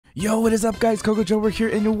Yo, what is up guys, Cocojobro here,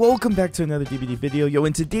 and welcome back to another DVD video. Yo,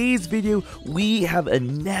 in today's video, we have a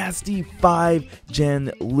nasty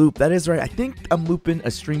 5-gen loop. That is right, I think I'm looping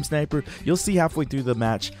a stream sniper. You'll see halfway through the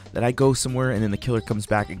match that I go somewhere and then the killer comes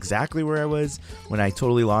back exactly where I was when I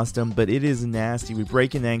totally lost him. But it is nasty, we're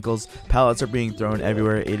breaking ankles, pallets are being thrown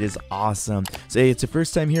everywhere, it is awesome. So hey, it's your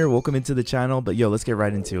first time here, welcome into the channel, but yo, let's get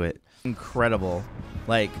right into it. Incredible,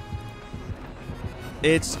 like...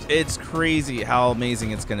 It's crazy how amazing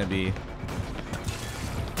it's gonna be.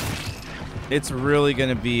 It's really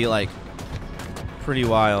gonna be like pretty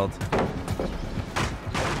wild. I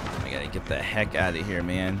gotta get the heck out of here,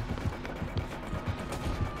 man.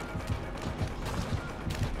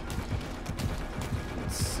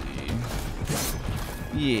 Let's see.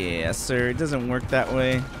 Yeah, sir. It doesn't work that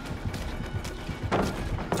way.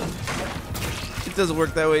 It doesn't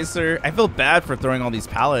work that way, sir. I feel bad for throwing all these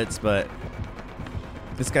pallets, but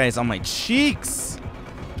this guy is on my cheeks.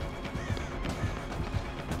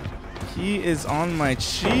 He is on my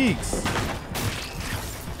cheeks.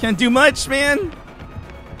 Can't do much, man.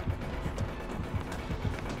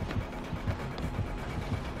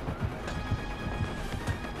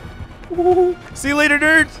 Ooh. See you later,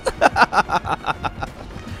 nerds.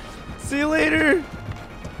 See you later.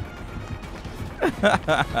 Okay,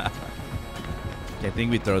 I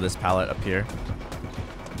think we throw this pallet up here.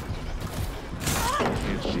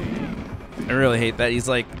 I really hate that he's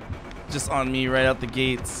like just on me right out the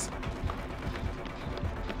gates.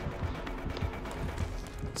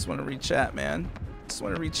 Just want to re-chat, man. Just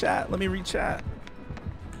want to re-chat. Let me re-chat.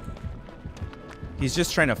 He's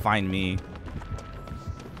just trying to find me.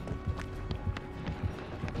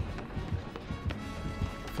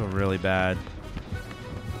 I feel really bad.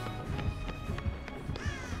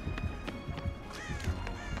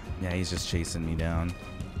 Yeah, he's just chasing me down.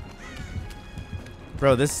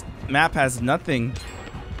 Bro, this map has nothing.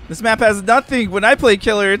 This map has nothing. When I play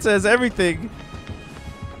killer, it says everything.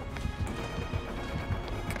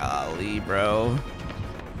 Golly, bro.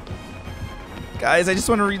 Guys, I just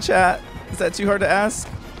want to re-chat. Is that too hard to ask?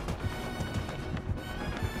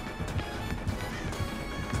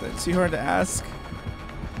 Is that too hard to ask?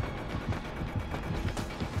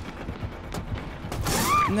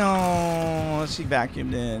 No, she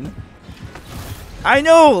vacuumed in. I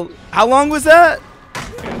know. How long was that?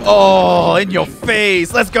 Oh, in your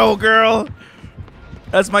face. Let's go, girl.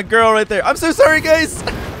 That's my girl right there. I'm so sorry, guys.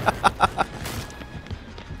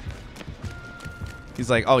 He's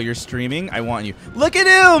like, oh, you're streaming? I want you. Look at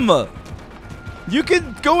him. You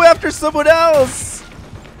can go after someone else.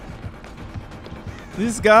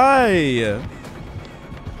 This guy. You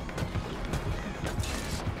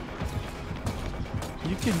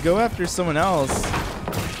can go after someone else.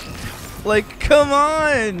 Like, come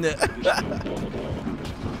on.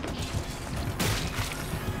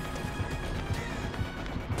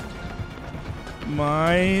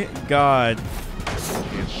 My God.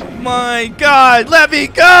 My God. Let me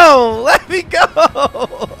go. Let me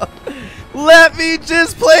go. Let me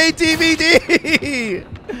just play DVD.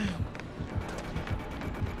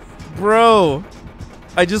 Bro.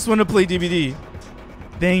 I just want to play DVD.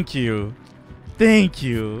 Thank you. Thank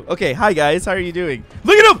you. Okay, hi guys. How are you doing?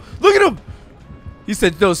 Look at him. Look at him. He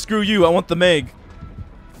said, no, screw you. I want the Meg.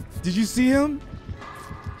 Did you see him?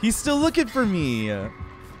 He's still looking for me.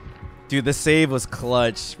 Dude, the save was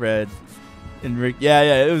clutch, Red. And Rick,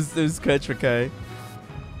 yeah, it was clutch for Kai.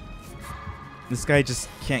 This guy just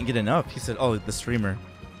can't get enough. He said, "Oh, the streamer.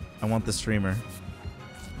 I want the streamer."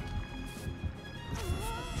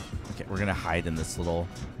 Okay, we're gonna hide in this little.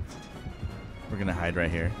 We're gonna hide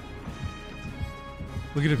right here.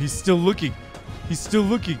 Look at him. He's still looking. He's still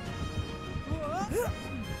looking.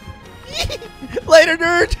 Later,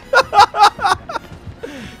 nerd.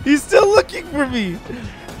 He's still looking for me.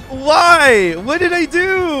 Why? What did I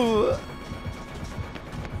do?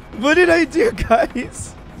 What did I do,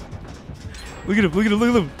 guys? Look at him, look at him, look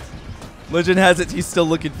at him. Legend has it, he's still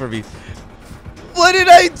looking for me. What did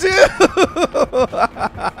I do?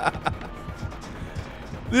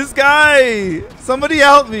 This guy! Somebody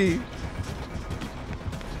help me.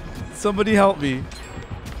 Somebody help me.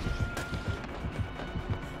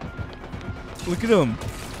 Look at him.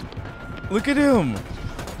 Look at him.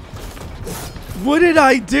 What did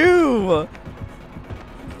I do?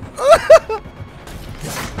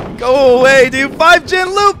 Go away, dude. 5-gen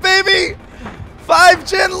loop, baby.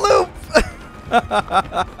 5-gen loop.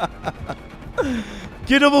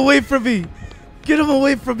 Get him away from me. Get him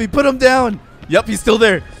away from me. Put him down. Yep, he's still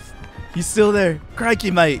there. He's still there. Crikey,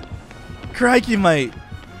 mate. Crikey, mate.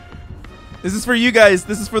 This is for you guys.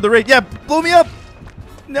 This is for the raid. Yeah, blow me up.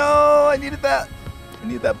 No, I needed that. I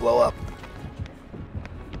need that blow up.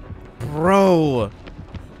 Bro.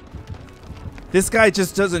 This guy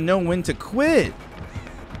just doesn't know when to quit.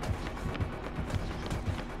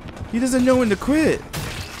 He doesn't know when to quit.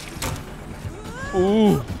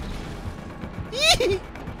 Ooh.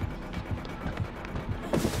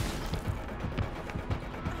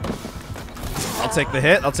 I'll take the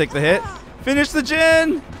hit. I'll take the hit. Finish the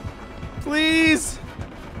gen. Please.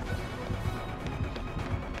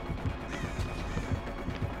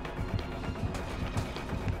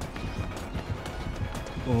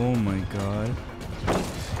 Oh my god.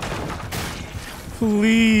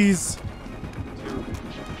 Please.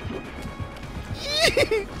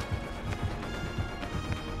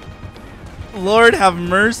 Lord have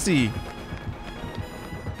mercy.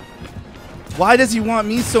 Why does he want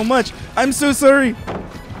me so much? I'm so sorry.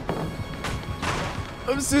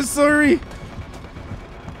 I'm so sorry.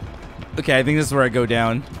 Okay, I think this is where I go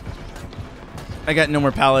down. I got no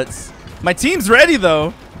more pallets. My team's ready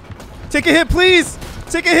though. Take a hit, please.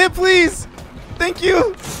 Take a hit, please. Thank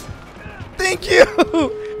you. Thank you.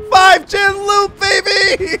 5 gen loop,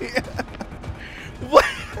 baby. What?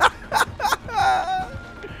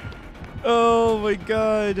 Oh my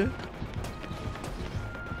god.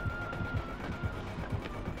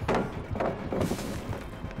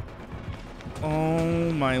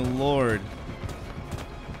 Oh my lord.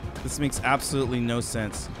 This makes absolutely no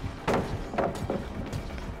sense.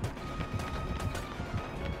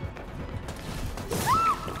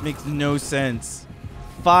 Makes no sense.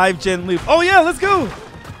 5 gen loop. Oh yeah, let's go.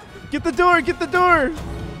 Get the door, get the door.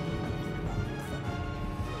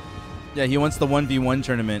 Yeah, he wants the 1v1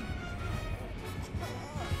 tournament.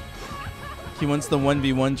 He wants the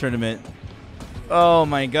 1v1 tournament. Oh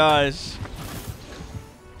my gosh.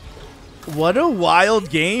 What a wild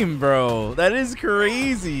game, bro. That is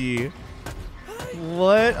crazy.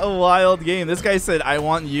 What a wild game. This guy said, I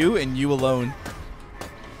want you and you alone.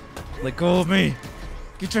 Let go of me.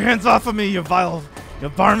 Get your hands off of me, you vile, you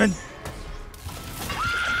varmint.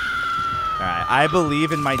 Alright, I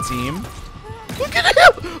believe in my team. Look at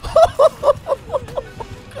him!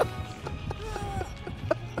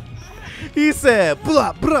 He said,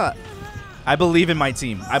 blah, blah. I believe in my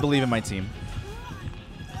team. I believe in my team.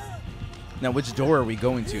 Now, which door are we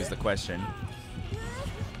going to is the question.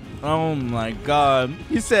 Oh my god.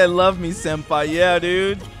 He said, love me, senpai. Yeah,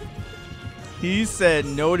 dude. He said,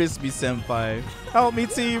 notice me, senpai. Help me,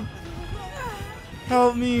 team.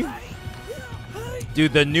 Help me.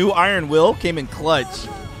 Dude, the new Iron Will came in clutch.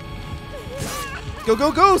 Go,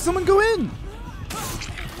 go, go. Someone go in.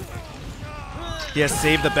 He has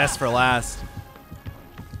saved the best for last.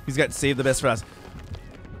 He's got saved the best for last.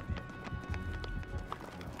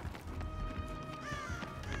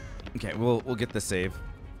 Okay, we'll get the save.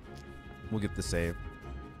 We'll get the save.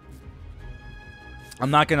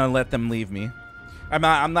 I'm not gonna let them leave me.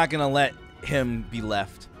 I'm not gonna let him be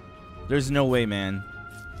left. There's no way, man.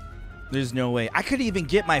 There's no way. I could even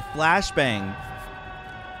get my flashbang.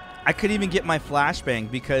 I could even get my flashbang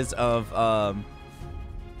because of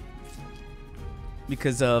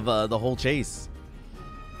the whole chase.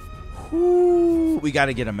 Whoo, we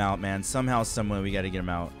gotta get him out, man. Somehow, someway, we gotta get him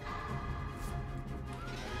out.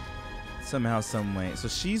 Somehow, someway. So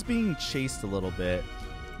she's being chased a little bit.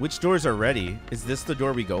 Which doors are ready? Is this the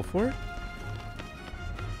door we go for?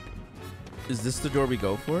 Is this the door we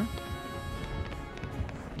go for?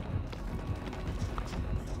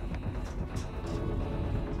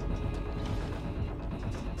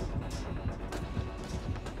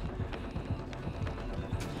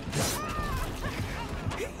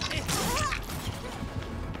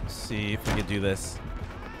 Let's see if we could do this.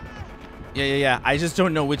 Yeah. I just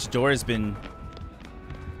don't know which door has been...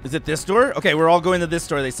 Is it this door? Okay, we're all going to this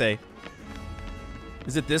door, they say.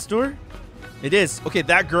 Is it this door? It is. Okay,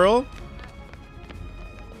 that girl.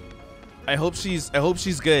 I hope she's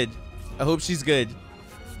good. I hope she's good.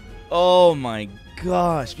 Oh my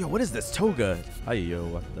gosh. Yo, what is this? Toga. Hey yo,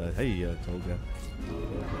 what the hey Toga.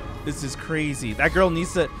 This is crazy. That girl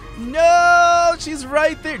needs to... No! She's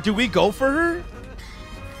right there. Do we go for her?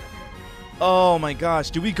 Oh my gosh.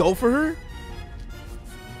 Do we go for her?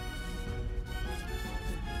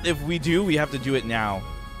 If we do, we have to do it now.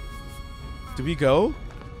 Do we go?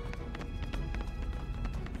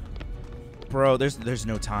 Bro, there's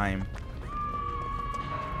no time.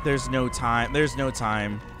 There's no time. There's no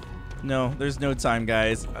time. No, there's no time,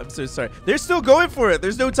 guys. I'm so sorry. They're still going for it.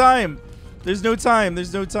 There's no time. There's no time.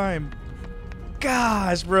 There's no time.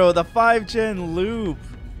 Gosh, bro, the 5 gen loop.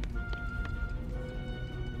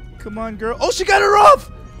 Come on, girl. Oh, she got her off.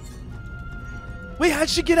 Wait, how'd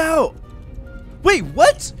she get out? Wait,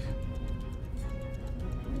 what?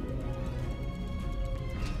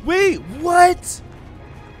 Wait, what?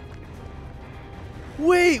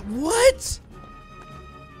 Wait, what?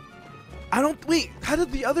 I don't, wait, how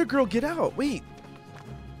did the other girl get out? Wait.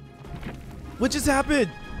 What just happened?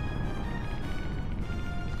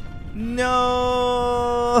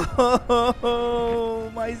 No,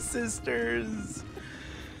 my sisters.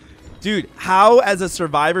 Dude, how as a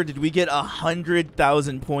survivor did we get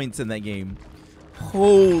 100,000 points in that game?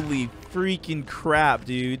 Holy freaking crap,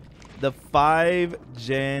 dude. The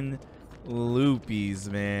 5-gen loopies,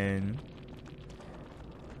 man.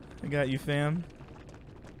 I got you, fam.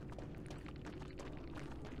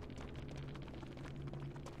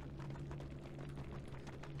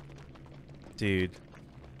 Dude.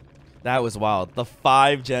 That was wild. The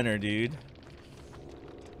 5-genner, dude.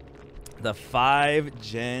 The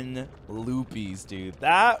 5-gen loopies, dude.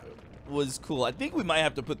 That was cool. I think we might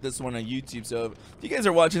have to put this one on YouTube. So if you guys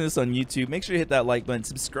are watching this on YouTube, make sure you hit that like button.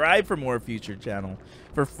 Subscribe for more future channel.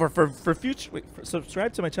 For future, wait,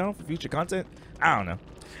 subscribe to my channel for future content. I don't know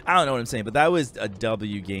what I'm saying, but that was a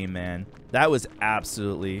W game, man. That was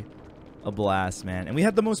absolutely a blast, man. And we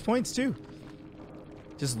had the most points too.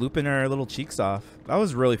 Just looping our little cheeks off. That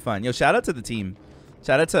was really fun. Yo, shout out to the team.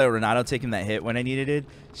 Shout out to Renato taking that hit when I needed it.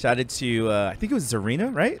 Shout out to, I think it was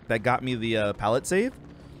Zarina, right? That got me the pallet save.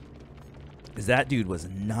 Because that dude was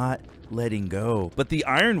not letting go. But the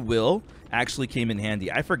iron will actually came in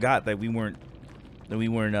handy. I forgot that we weren't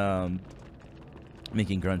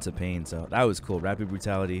making grunts of pain. So that was cool. Rapid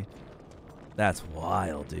brutality. That's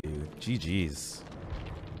wild, dude. GG's.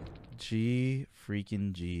 G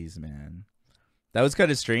freaking G's, man. That was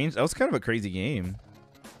kind of strange. That was kind of a crazy game.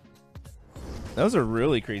 That was a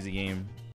really crazy game.